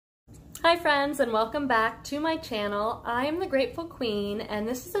Hi friends, and welcome back to my channel. I am the Grateful Queen, and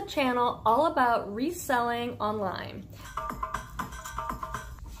this is a channel all about reselling online.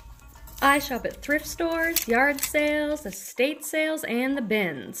 I shop at thrift stores, yard sales, estate sales, and the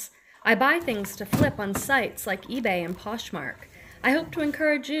bins. I buy things to flip on sites like eBay and Poshmark. I hope to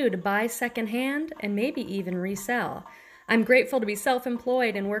encourage you to buy secondhand and maybe even resell. I'm grateful to be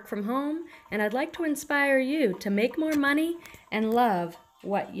self-employed and work from home, and I'd like to inspire you to make more money and love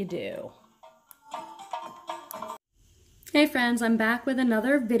what you do. Hey friends, I'm back with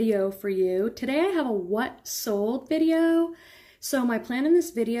another video for you. Today I have a what sold video. So my plan in this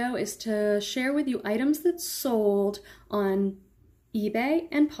video is to share with you items that sold on eBay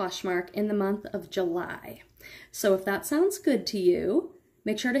and Poshmark in the month of July. So if that sounds good to you,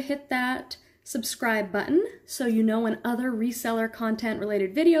 make sure to hit that subscribe button so you know when other reseller content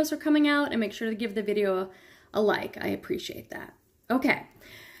related videos are coming out, and make sure to give the video a like. I appreciate that. Okay,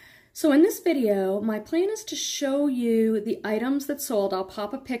 so in this video, my plan is to show you the items that sold. I'll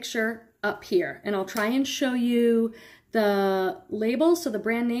pop a picture up here and I'll try and show you the labels, so the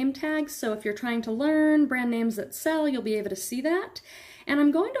brand name tags. So if you're trying to learn brand names that sell, you'll be able to see that. And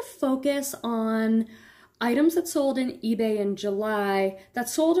I'm going to focus on items that sold in eBay in July that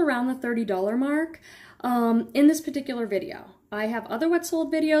sold around the $30 mark in this particular video. I have other what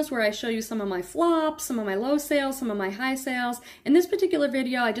sold videos where I show you some of my flops, some of my low sales, some of my high sales. In this particular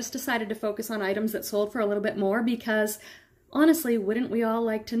video, I just decided to focus on items that sold for a little bit more because honestly, wouldn't we all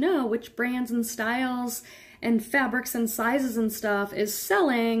like to know which brands and styles and fabrics and sizes and stuff is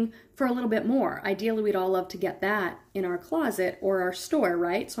selling for a little bit more? Ideally, we'd all love to get that in our closet or our store,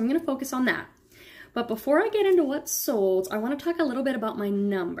 right? So I'm going to focus on that. But before I get into what sold, I want to talk a little bit about my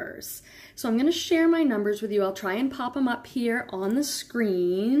numbers. So I'm going to share my numbers with you. I'll try and pop them up here on the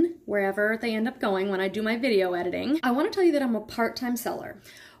screen, wherever they end up going when I do my video editing. I want to tell you that I'm a part-time seller.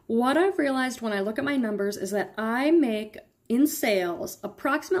 What I've realized when I look at my numbers is that I make in sales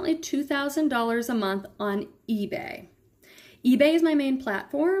approximately $2,000 a month on eBay. eBay is my main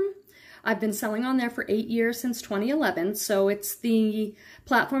platform. I've been selling on there for 8 years, since 2011, so it's the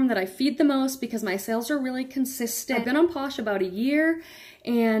platform that I feed the most because my sales are really consistent. I've been on Posh about a year,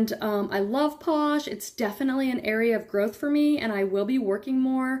 and I love Posh. It's definitely an area of growth for me, and I will be working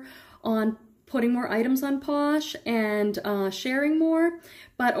more on putting more items on Posh and sharing more,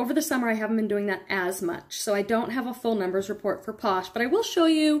 but over the summer I haven't been doing that as much, so I don't have a full numbers report for Posh, but I will show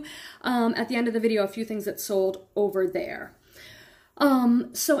you at the end of the video a few things that sold over there.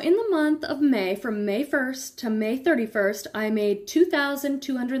 So in the month of May, from May 1st to May 31st, I made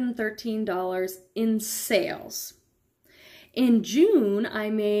 $2,213 in sales. In June, I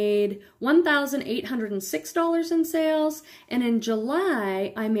made $1,806 in sales, and in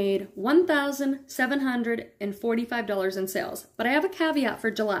July, I made $1,745 in sales. But I have a caveat for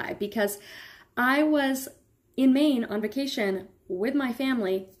July because I was in Maine on vacation with my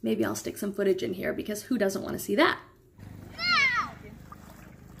family. Maybe I'll stick some footage in here because who doesn't want to see that?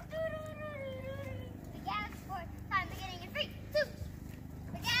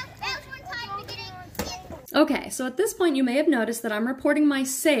 Okay, so at this point you may have noticed that I'm reporting my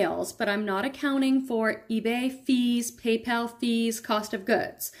sales, but I'm not accounting for eBay fees, PayPal fees, cost of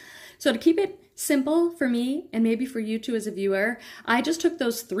goods. So to keep it simple for me, and maybe for you too as a viewer, I just took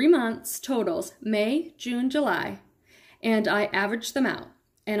those 3 months totals, May, June, July, and I averaged them out.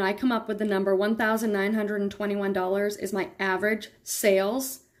 And I come up with the number $1,921 is my average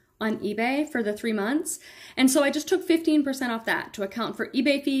sales on eBay for the 3 months. And so I just took 15% off that to account for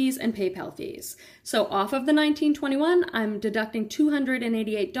eBay fees and PayPal fees. So off of the $1,921, I'm deducting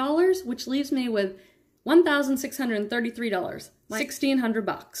 $288, which leaves me with $1,633,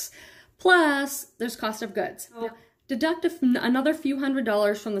 $1,600 Plus there's cost of goods. So deduct another few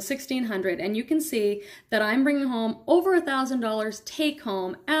 $100s from the $1,600, and you can see that I'm bringing home over $1,000 take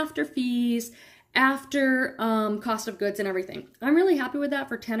home after fees, after cost of goods and everything. I'm really happy with that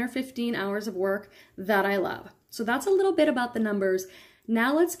for 10 or 15 hours of work that I love. So that's a little bit about the numbers.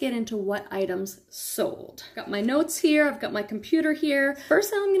 Now let's get into what items sold. I've got my notes here, I've got my computer here.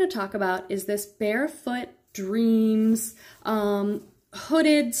 First thing I'm going to talk about is this Barefoot Dreams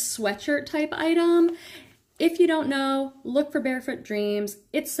hooded sweatshirt type item. If you don't know, look for Barefoot Dreams.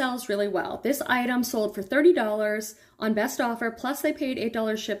 It sells really well. This item sold for $30 on best offer, plus they paid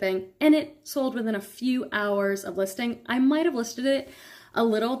 $8 shipping, and it sold within a few hours of listing. I might have listed it a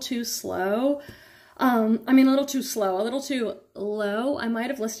little too slow. A little too low. I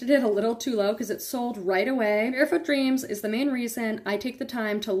might have listed it a little too low because it sold right away. Barefoot Dreams is the main reason I take the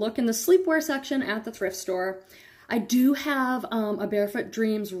time to look in the sleepwear section at the thrift store. I do have a Barefoot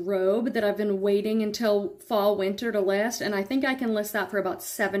Dreams robe that I've been waiting until fall, winter to list, and I think I can list that for about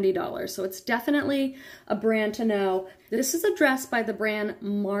 $70. So it's definitely a brand to know. This is a dress by the brand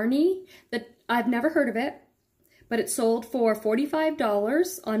Marni that I've never heard of it, but it sold for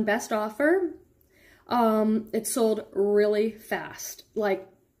 $45 on best offer. It sold really fast. Like,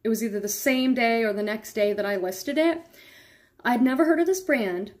 it was either the same day or the next day that I listed it. I'd never heard of this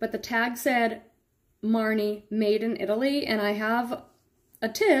brand, but the tag said Marni, made in Italy, and I have a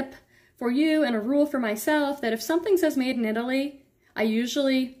tip for you and a rule for myself that if something says made in Italy, I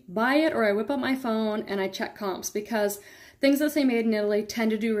usually buy it or I whip up my phone and I check comps, because things that say made in Italy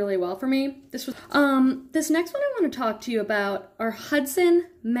tend to do really well for me. This next one I want to talk to you about are Hudson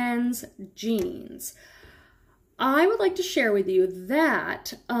men's jeans. I would like to share with you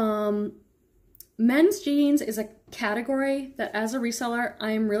that men's jeans is a category that as a reseller,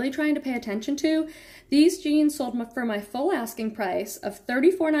 I'm really trying to pay attention to. These jeans sold for my full asking price of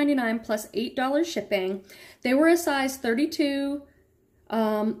 $34.99 plus $8 shipping. They were a size 32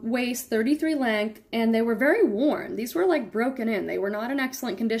 waist, 33 length, and they were very worn. These were like broken in. They were not in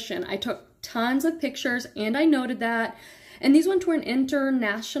excellent condition. I took tons of pictures and I noted that. And these went to an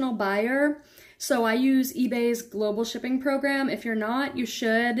international buyer. So I use eBay's global shipping program. If you're not, you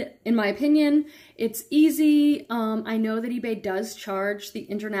should, in my opinion. It's easy. I know that eBay does charge the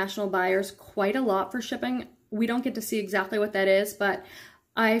international buyers quite a lot for shipping. We don't get to see exactly what that is, but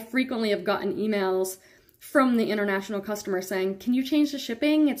I frequently have gotten emails from the international customer saying, can you change the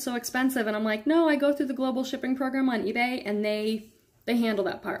shipping? It's so expensive. And I'm like, no, I go through the global shipping program on eBay and they handle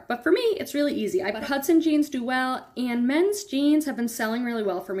that part. But for me, it's really easy. But Hudson jeans do well, and men's jeans have been selling really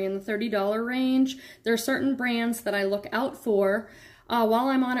well for me in the $30 range. There are certain brands that I look out for. While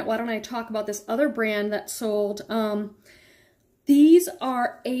I'm on it, why don't I talk about this other brand that sold. These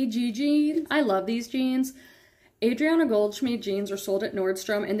are AG jeans. I love these jeans. Adriana Goldschmied jeans are sold at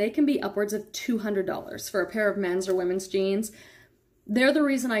Nordstrom, and they can be upwards of $200 for a pair of men's or women's jeans. They're the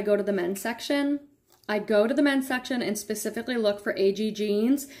reason I go to the men's section. I go to the men's section and specifically look for AG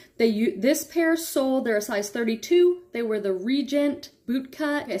jeans. This pair sold, they're a size 32. They were the Regent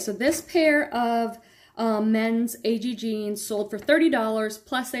bootcut. Okay, so this pair of men's AG jeans sold for $30,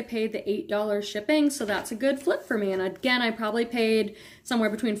 plus they paid the $8 shipping, so that's a good flip for me. And again, I probably paid somewhere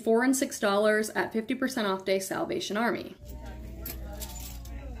between $4 and $6 at 50% off day Salvation Army.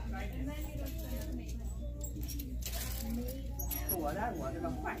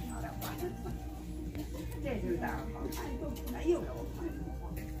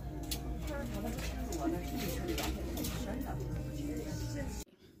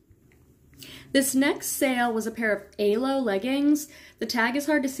 This next sale was a pair of ALO leggings. The tag is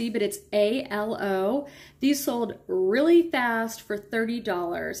hard to see, but it's ALO. These sold really fast for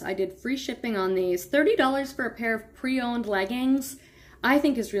 $30. I did free shipping on these. $30 for a pair of pre-owned leggings, I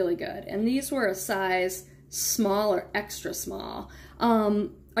think is really good. And these were a size small or extra small.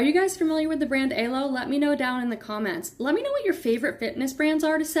 Are you guys familiar with the brand ALO? Let me know down in the comments. Let me know what your favorite fitness brands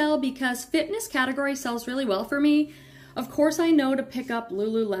are to sell, because fitness category sells really well for me. Of course, I know to pick up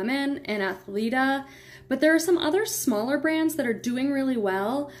Lululemon and Athleta, but there are some other smaller brands that are doing really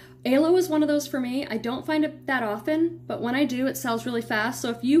well. ALO is one of those for me. I don't find it that often, but when I do, it sells really fast. So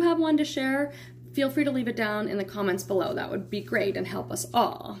if you have one to share, feel free to leave it down in the comments below. That would be great and help us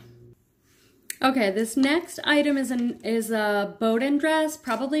all. Okay, this next item is a Bowden dress.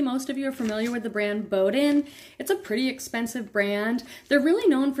 Probably most of you are familiar with the brand Bowden. It's a pretty expensive brand. They're really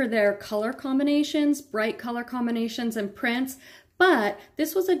known for their color combinations, bright color combinations and prints, but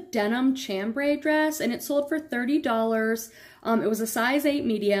this was a denim chambray dress and it sold for $30. It was a size 8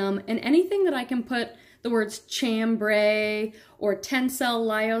 medium, and anything that I can put the words chambray or tencel,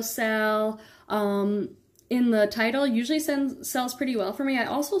 lyocell, in the title usually sells pretty well for me. I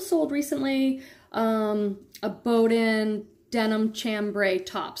also sold recently a Bowden denim chambray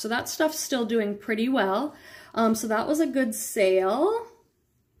top. So that stuff's still doing pretty well. So that was a good sale.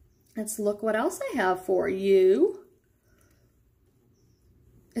 Let's look what else I have for you.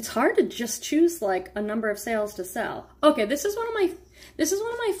 It's hard to just choose like a number of sales to sell. Okay, this is one of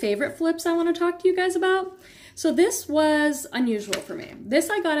my favorite flips I want to talk to you guys about. So this was unusual for me. This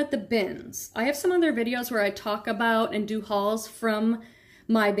I got at the bins. I have some other videos where I talk about and do hauls from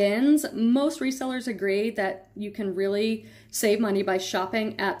my bins. Most resellers agree that you can really save money by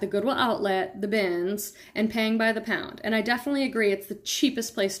shopping at the Goodwill outlet, the bins, and paying by the pound. And I definitely agree it's the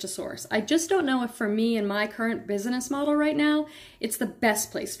cheapest place to source. I just don't know if for me in my current business model right now, it's the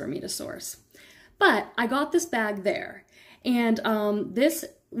best place for me to source. But I got this bag there. And this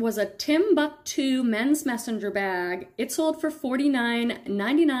was a Timbuktu men's messenger bag. It sold for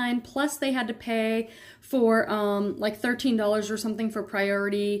 $49.99, plus they had to pay for like $13 or something for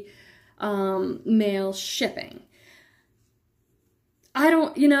priority mail shipping. I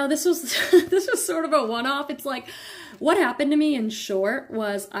don't, you know, this was this was sort of a one-off. It's like, what happened to me in short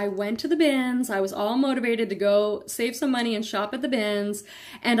was I went to the bins. I was all motivated to go save some money and shop at the bins,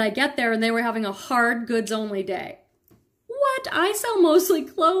 and I get there and they were having a hard goods only day. What? I sell mostly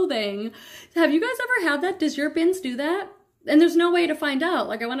clothing. Have you guys ever had that? Does your bins do that? And there's no way to find out.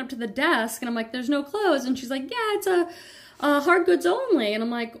 Like, I went up to the desk and I'm like, there's no clothes. And she's like, yeah, it's a hard goods only. And I'm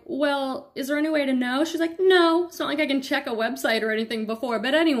like, well, is there any way to know? She's like, no, it's not like I can check a website or anything before.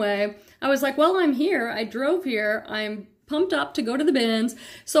 But anyway, I was like, well, I'm here. I drove here. I'm pumped up to go to the bins.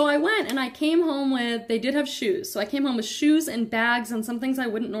 So I went and I came home with, they did have shoes. So I came home with shoes and bags and some things I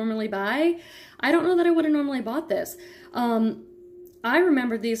wouldn't normally buy. I don't know that I would have normally bought this. I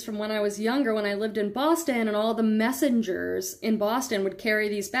remember these from when I was younger, when I lived in Boston, and all the messengers in Boston would carry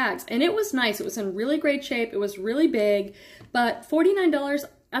these bags. And it was nice. It was in really great shape. It was really big, but $49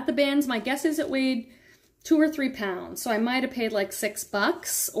 at the bins. My guess is it weighed 2 or 3 pounds. So I might have paid like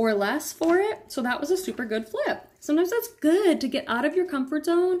 $6 or less for it. So that was a super good flip. Sometimes that's good to get out of your comfort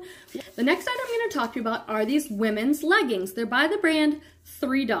zone. The next item I'm going to talk to you about are these women's leggings. They're by the brand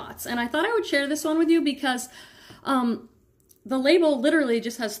Thredup. And I thought I would share this one with you because the label literally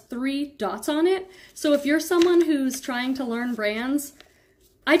just has 3 dots on it. So if you're someone who's trying to learn brands,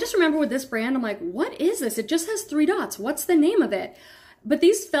 I just remember with this brand, I'm like, what is this? It just has 3 dots. What's the name of it? But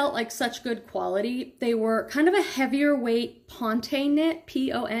these felt like such good quality. They were kind of a heavier weight ponte knit,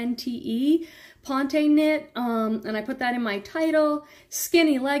 P-O-N-T-E, ponte knit, and I put that in my title.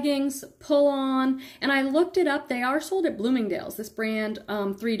 Skinny leggings, pull on, and I looked it up. They are sold at Bloomingdale's, this brand,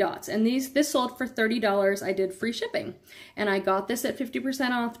 3 dots, and this sold for $30. I did free shipping, and I got this at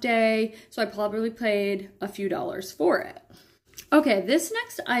 50% off day, so I probably paid a few dollars for it. Okay, this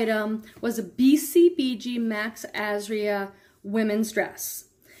next item was a BCBG Max Azria women's dress.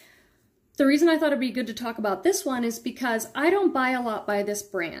 The reason I thought it'd be good to talk about this one is because I don't buy a lot by this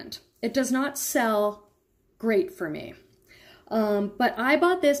brand. It does not sell great for me. But I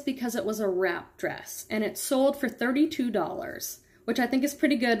bought this because it was a wrap dress, and it sold for $32, which I think is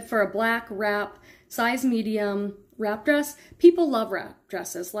pretty good for a black wrap, size medium wrap dress. People love wrap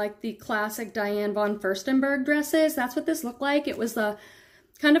dresses, like the classic Diane von Furstenberg dresses. That's what this looked like. It was the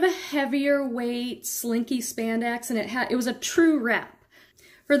kind of a heavier weight, slinky spandex, and it was a true wrap.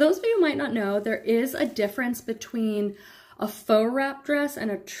 For those of you who might not know, there is a difference between a faux wrap dress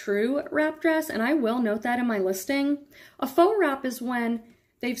and a true wrap dress, and I will note that in my listing. A faux wrap is when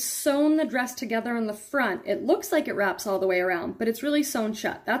they've sewn the dress together in the front. It looks like it wraps all the way around, but it's really sewn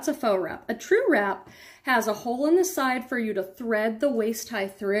shut. That's a faux wrap. A true wrap has a hole in the side for you to thread the waist tie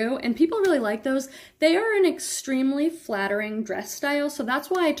through, and people really like those. They are an extremely flattering dress style, so that's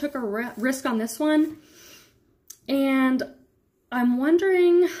why I took a risk on this one. And I'm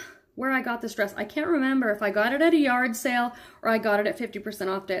wondering where I got this dress. I can't remember if I got it at a yard sale or I got it at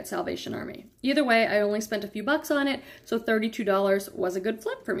 50% off day at Salvation Army. Either way, I only spent a few bucks on it, so $32 was a good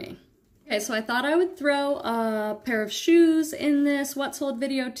flip for me. Okay, so I thought I would throw a pair of shoes in this What Sold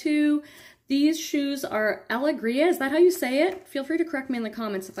video too. These shoes are Allegria. Is that how you say it? Feel free to correct me in the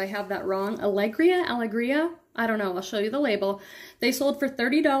comments if I have that wrong. Allegria? I don't know. I'll show you the label. They sold for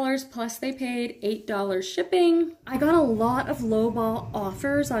 $30, plus they paid $8 shipping. I got a lot of lowball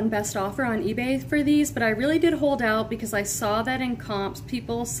offers on Best Offer on eBay for these, but I really did hold out because I saw that in comps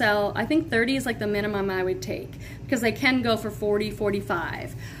people sell, I think 30 is like the minimum I would take, because they can go for 40,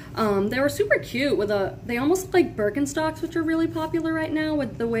 45. They were super cute with they almost look like Birkenstocks, which are really popular right now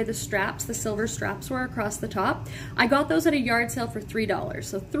with the way the straps, the silver straps were across the top. I got those at a yard sale for $3.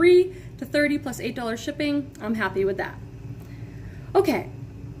 So $3 to $30 plus $8 shipping. I'm happy with that. Okay,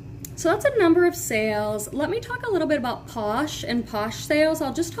 so that's a number of sales. Let me talk a little bit about Posh and Posh sales.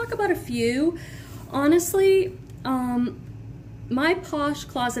 I'll just talk about a few. Honestly, my Posh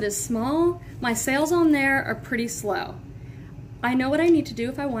closet is small. My sales on there are pretty slow. I know what I need to do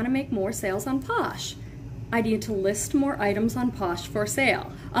if I want to make more sales on Posh. I need to list more items on Posh for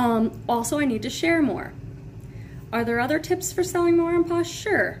sale. Also, I need to share more. Are there other tips for selling more on Posh?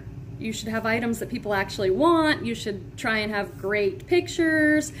 Sure. You should have items that people actually want. You should try and have great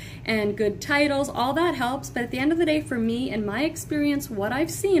pictures and good titles. All that helps, but at the end of the day, for me and my experience, what I've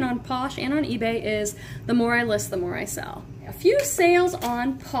seen on Posh and on eBay is the more I list, the more I sell. A few sales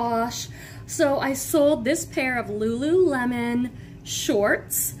on Posh. So I sold this pair of Lululemon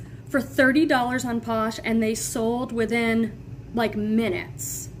shorts for $30 on Posh, and they sold within like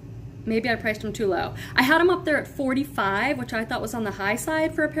minutes. maybe I priced them too low. I had them up there at $45, which I thought was on the high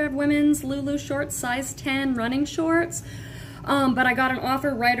side for a pair of women's Lulu shorts, size 10 running shorts. But I got an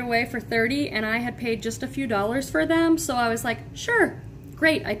offer right away for $30, and I had paid just a few dollars for them, so I was like, sure,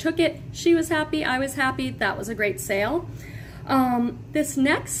 great. I took it. She was happy. I was happy. That was a great sale. This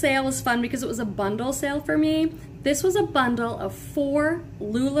next sale was fun because it was a bundle sale for me. This was a bundle of 4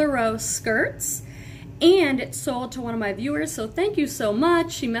 LuLaRoe skirts, and it sold to one of my viewers, so thank you so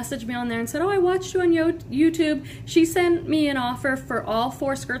much. She messaged me on there and said, oh, I watched you on YouTube. She sent me an offer for all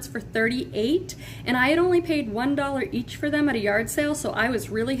 4 skirts for $38, and I had only paid $1 each for them at a yard sale, so I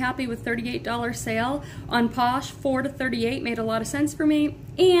was really happy with $38 sale. On Posh, 4 to $38 made a lot of sense for me,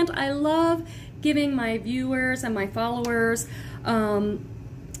 and I love giving my viewers and my followers a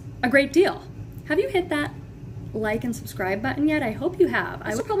great deal. Have you hit that like and subscribe button yet? I hope you have.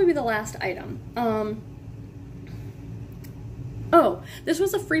 This will probably be the last item. Oh, this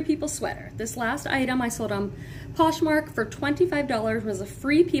was a Free People sweater. This last item I sold on Poshmark for $25 was a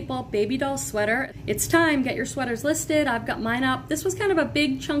Free People baby doll sweater. It's time, get your sweaters listed. I've got mine up. This was kind of a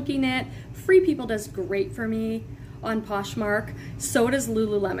big chunky knit. Free People does great for me on Poshmark. So does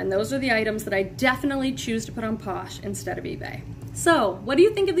Lululemon. Those are the items that I definitely choose to put on Posh instead of eBay. So what do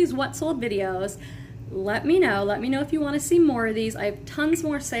you think of these what sold videos? Let me know. Let me know if you want to see more of these. I have tons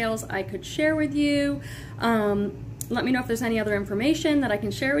more sales I could share with you. Let me know if there's any other information that I can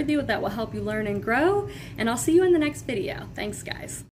share with you that will help you learn and grow. And I'll see you in the next video. Thanks, guys.